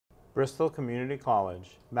Bristol Community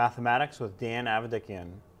College, Mathematics with Dan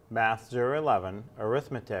Avedikian, Math 011,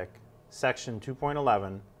 Arithmetic, Section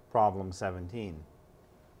 2.11, Problem 17.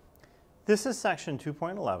 This is Section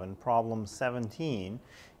 2.11, Problem 17.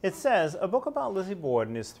 It says, a book about Lizzie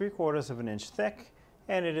Borden is 3/4 of an inch thick,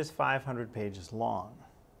 and it is 500 pages long.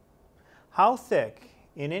 How thick,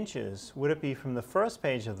 in inches, would it be from the first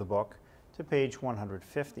page of the book to page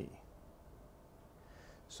 150?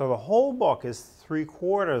 So the whole book is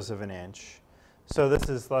 3/4 of an inch. So this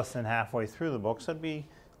is less than halfway through the book. So it'd be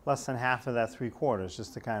less than half of that 3/4,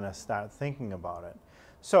 just to kind of start thinking about it.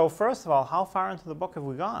 So first of all, how far into the book have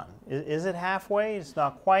we gone? Is it halfway? It's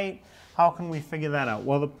not quite. How can we figure that out?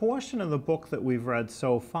 Well, the portion of the book that we've read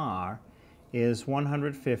so far is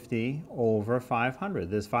 150 over 500.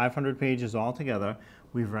 There's 500 pages altogether.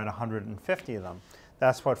 We've read 150 of them.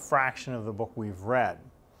 That's what fraction of the book we've read.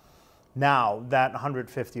 Now, that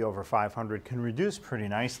 150 over 500 can reduce pretty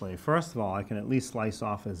nicely. First of all, I can at least slice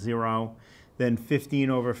off a 0. Then 15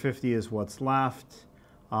 over 50 is what's left.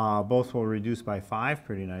 Both will reduce by 5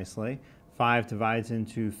 pretty nicely. 5 divides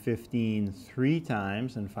into 15 3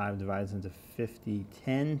 times, and 5 divides into 50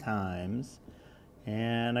 10 times.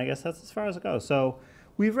 And I guess that's as far as it goes. So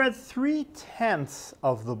we've read 3/10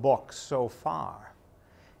 of the book so far.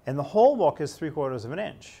 And the whole book is 3/4 of an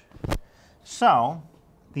inch. So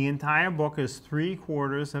the entire book is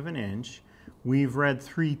 3/4 of an inch. We've read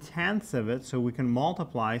 3/10 of it, so we can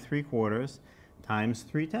multiply 3/4 times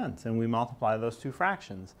 3/10, and we multiply those two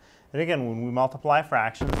fractions. And again, when we multiply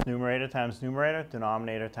fractions, numerator times numerator,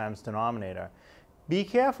 denominator times denominator. Be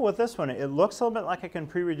careful with this one. It looks a little bit like it can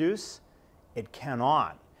pre-reduce. It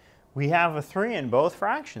cannot. We have a 3 in both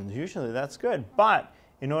fractions. Usually that's good, but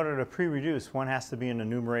in order to pre-reduce, one has to be in a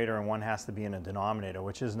numerator and one has to be in a denominator,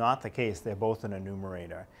 which is not the case. They're both in a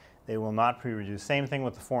numerator. They will not pre-reduce. Same thing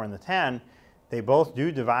with the 4 and the 10. They both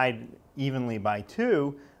do divide evenly by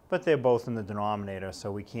 2, but they're both in the denominator,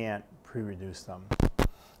 so we can't pre-reduce them.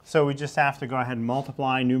 So we just have to go ahead and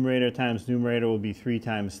multiply. Numerator times numerator will be 3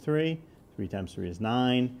 times 3. 3 times 3 is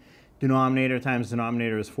 9. Denominator times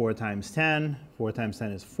denominator is 4 times 10. 4 times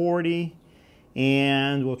 10 is 40.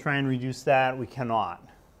 And we'll try and reduce that. We cannot.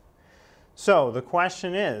 So the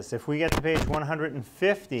question is, if we get to page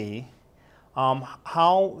 150,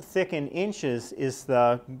 how thick in inches is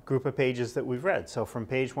the group of pages that we've read? So from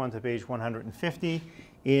page 1 to page 150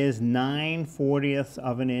 is 9/40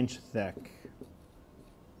 of an inch thick.